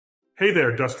Hey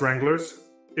there, dust wranglers.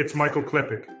 It's Michael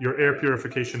Klepik, your air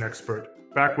purification expert,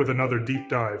 back with another deep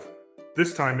dive,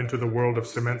 this time into the world of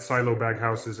cement silo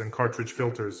baghouses and cartridge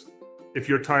filters. If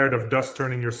you're tired of dust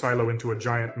turning your silo into a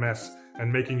giant mess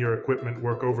and making your equipment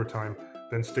work overtime,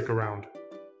 then stick around.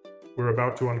 We're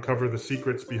about to uncover the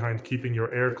secrets behind keeping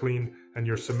your air clean and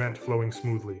your cement flowing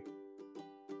smoothly.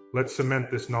 Let's cement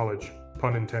this knowledge,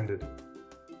 pun intended.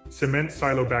 Cement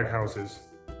silo baghouses,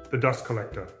 the dust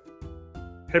collector.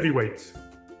 Heavyweights.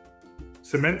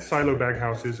 Cement silo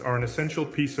baghouses are an essential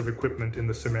piece of equipment in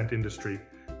the cement industry,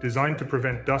 designed to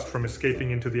prevent dust from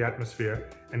escaping into the atmosphere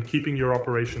and keeping your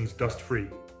operations dust-free.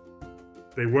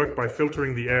 They work by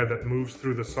filtering the air that moves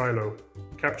through the silo,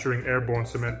 capturing airborne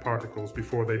cement particles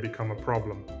before they become a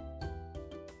problem.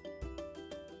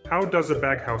 How does a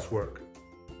baghouse work?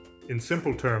 In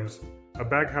simple terms, a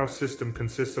baghouse system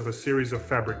consists of a series of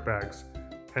fabric bags,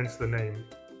 hence the name,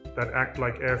 that act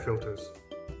like air filters.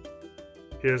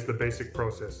 Here's the basic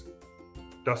process.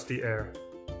 Dusty air.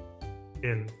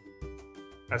 In.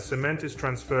 As cement is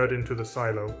transferred into the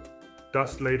silo,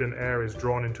 dust-laden air is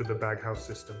drawn into the baghouse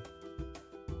system.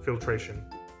 Filtration.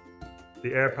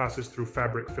 The air passes through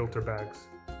fabric filter bags.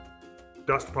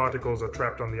 Dust particles are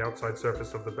trapped on the outside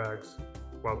surface of the bags,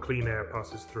 while clean air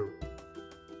passes through.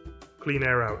 Clean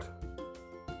air out.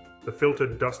 The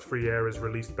filtered dust-free air is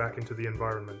released back into the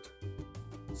environment.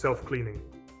 Self-cleaning.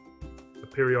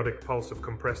 A periodic pulse of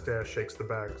compressed air shakes the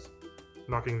bags,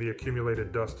 knocking the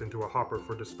accumulated dust into a hopper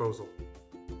for disposal.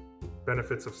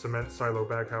 Benefits of cement silo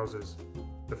baghouses.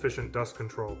 Efficient dust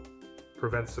control.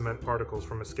 Prevents cement particles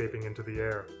from escaping into the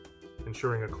air,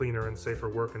 ensuring a cleaner and safer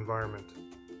work environment.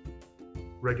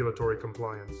 Regulatory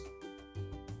compliance.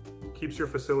 Keeps your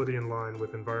facility in line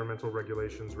with environmental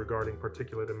regulations regarding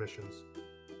particulate emissions.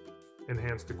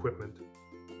 Enhanced equipment.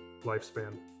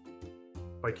 Lifespan.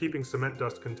 By keeping cement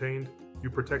dust contained, you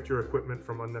protect your equipment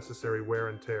from unnecessary wear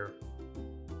and tear.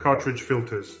 Cartridge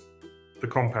filters. The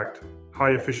compact,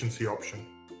 high-efficiency option.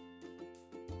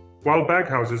 While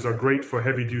baghouses are great for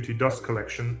heavy-duty dust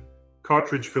collection,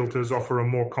 cartridge filters offer a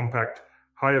more compact,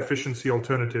 high-efficiency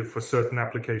alternative for certain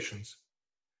applications.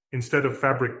 Instead of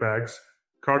fabric bags,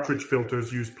 cartridge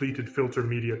filters use pleated filter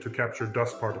media to capture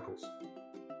dust particles.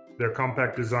 Their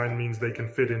compact design means they can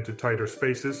fit into tighter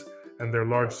spaces, and their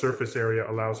large surface area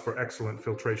allows for excellent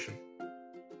filtration.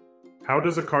 How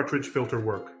does a cartridge filter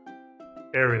work?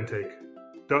 Air intake.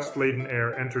 Dust-laden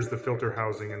air enters the filter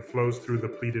housing and flows through the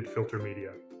pleated filter media.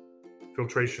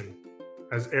 Filtration.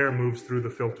 As air moves through the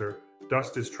filter,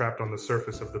 dust is trapped on the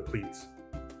surface of the pleats.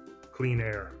 Clean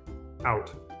air.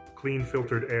 Out. Clean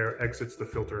filtered air exits the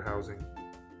filter housing.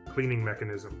 Cleaning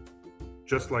mechanism.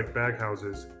 Just like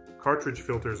baghouses, cartridge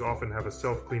filters often have a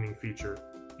self-cleaning feature,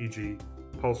 e.g.,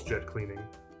 pulse jet cleaning,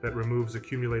 that removes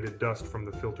accumulated dust from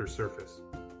the filter surface.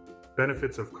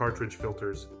 Benefits of cartridge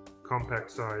filters: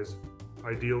 compact size,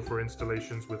 ideal for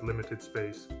installations with limited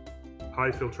space,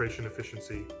 high filtration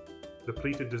efficiency. The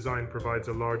pleated design provides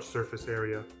a large surface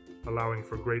area, allowing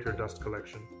for greater dust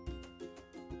collection.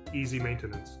 Easy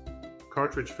maintenance.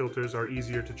 Cartridge filters are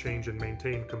easier to change and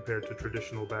maintain compared to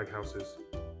traditional baghouses.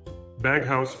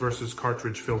 Baghouse versus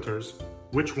cartridge filters.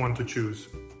 Which one to choose?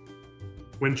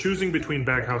 When choosing between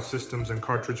baghouse systems and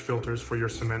cartridge filters for your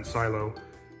cement silo,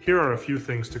 here are a few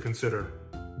things to consider.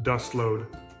 Dust load.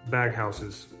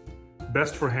 Baghouses.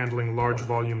 Best for handling large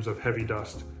volumes of heavy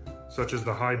dust, such as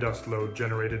the high dust load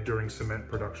generated during cement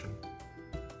production.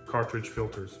 Cartridge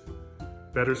filters.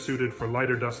 Better suited for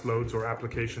lighter dust loads or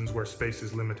applications where space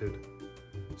is limited.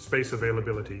 Space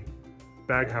availability.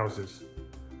 Baghouses.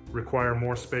 Require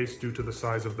more space due to the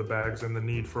size of the bags and the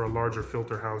need for a larger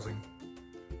filter housing.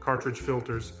 Cartridge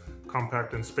filters,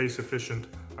 compact and space efficient,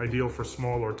 ideal for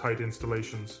small or tight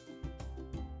installations.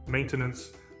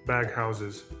 Maintenance.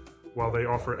 Baghouses. While they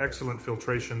offer excellent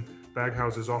filtration,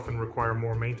 baghouses often require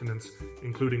more maintenance,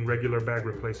 including regular bag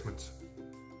replacements.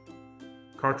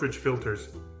 Cartridge filters.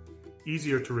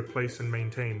 Easier to replace and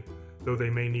maintain, though they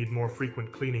may need more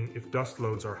frequent cleaning if dust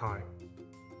loads are high.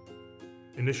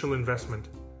 Initial investment.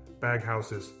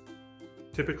 Baghouses.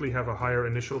 Typically have a higher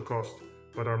initial cost,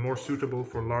 but are more suitable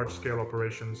for large-scale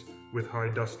operations with high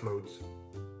dust loads.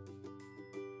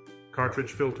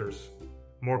 Cartridge filters.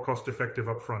 More cost-effective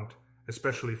upfront,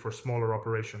 especially for smaller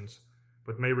operations,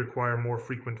 but may require more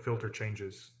frequent filter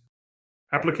changes.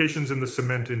 Applications in the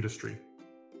cement industry.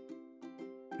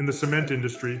 In the cement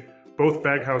industry, both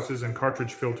baghouses and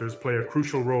cartridge filters play a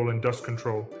crucial role in dust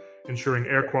control, ensuring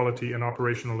air quality and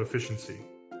operational efficiency.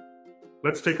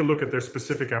 Let's take a look at their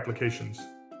specific applications.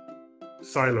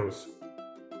 Silos.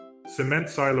 Cement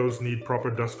silos need proper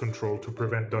dust control to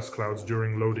prevent dust clouds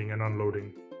during loading and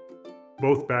unloading.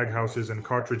 Both baghouses and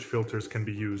cartridge filters can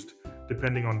be used,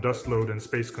 depending on dust load and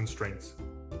space constraints.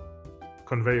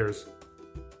 Conveyors.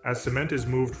 As cement is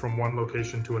moved from one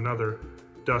location to another,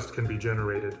 dust can be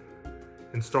generated.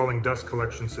 Installing dust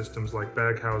collection systems like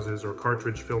baghouses or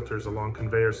cartridge filters along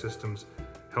conveyor systems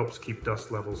helps keep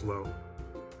dust levels low.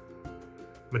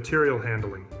 Material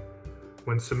handling.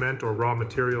 When cement or raw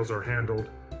materials are handled,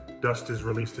 dust is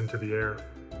released into the air.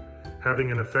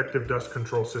 Having an effective dust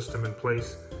control system in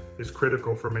place is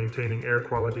critical for maintaining air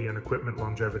quality and equipment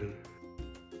longevity.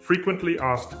 Frequently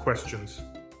asked questions.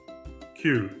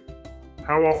 Q.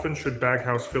 How often should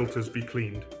baghouse filters be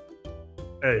cleaned?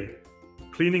 A.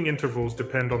 Cleaning intervals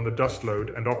depend on the dust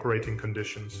load and operating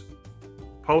conditions.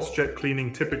 Pulse jet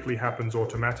cleaning typically happens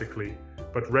automatically,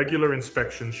 but regular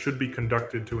inspections should be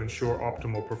conducted to ensure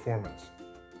optimal performance.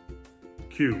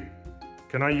 Q.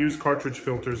 Can I use cartridge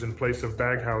filters in place of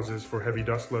baghouses for heavy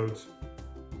dust loads?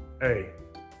 A.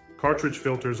 Cartridge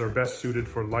filters are best suited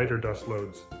for lighter dust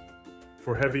loads.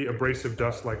 For heavy abrasive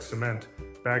dust like cement,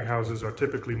 baghouses are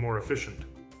typically more efficient.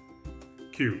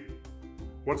 Q.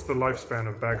 What's the lifespan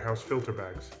of baghouse filter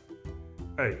bags?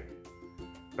 A.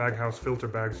 Baghouse filter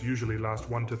bags usually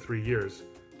last 1 to 3 years,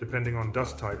 depending on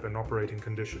dust type and operating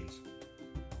conditions.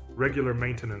 Regular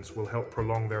maintenance will help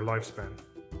prolong their lifespan.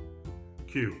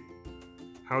 Q.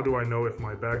 How do I know if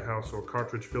my baghouse or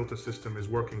cartridge filter system is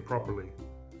working properly?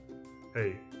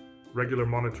 A. Regular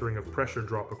monitoring of pressure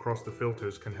drop across the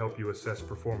filters can help you assess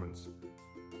performance.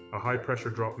 A high pressure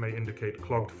drop may indicate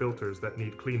clogged filters that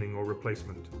need cleaning or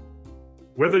replacement.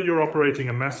 Whether you're operating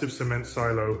a massive cement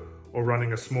silo or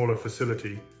running a smaller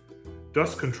facility,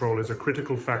 dust control is a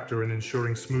critical factor in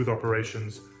ensuring smooth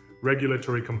operations,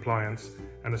 regulatory compliance,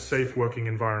 and a safe working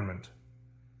environment.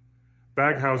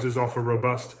 Baghouses offer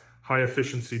robust,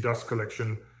 high-efficiency dust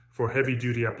collection for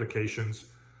heavy-duty applications,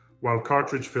 while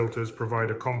cartridge filters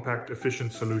provide a compact,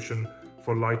 efficient solution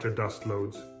for lighter dust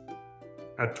loads.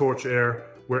 At Torch Air,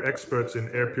 we're experts in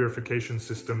air purification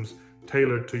systems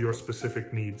tailored to your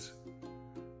specific needs.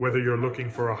 Whether you're looking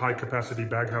for a high-capacity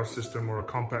baghouse system or a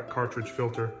compact cartridge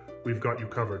filter, we've got you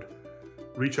covered.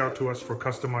 Reach out to us for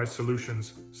customized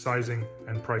solutions, sizing,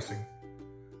 and pricing.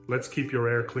 Let's keep your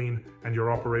air clean and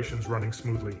your operations running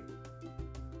smoothly.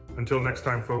 Until next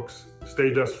time, folks,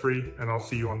 stay dust-free, and I'll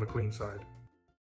see you on the clean side.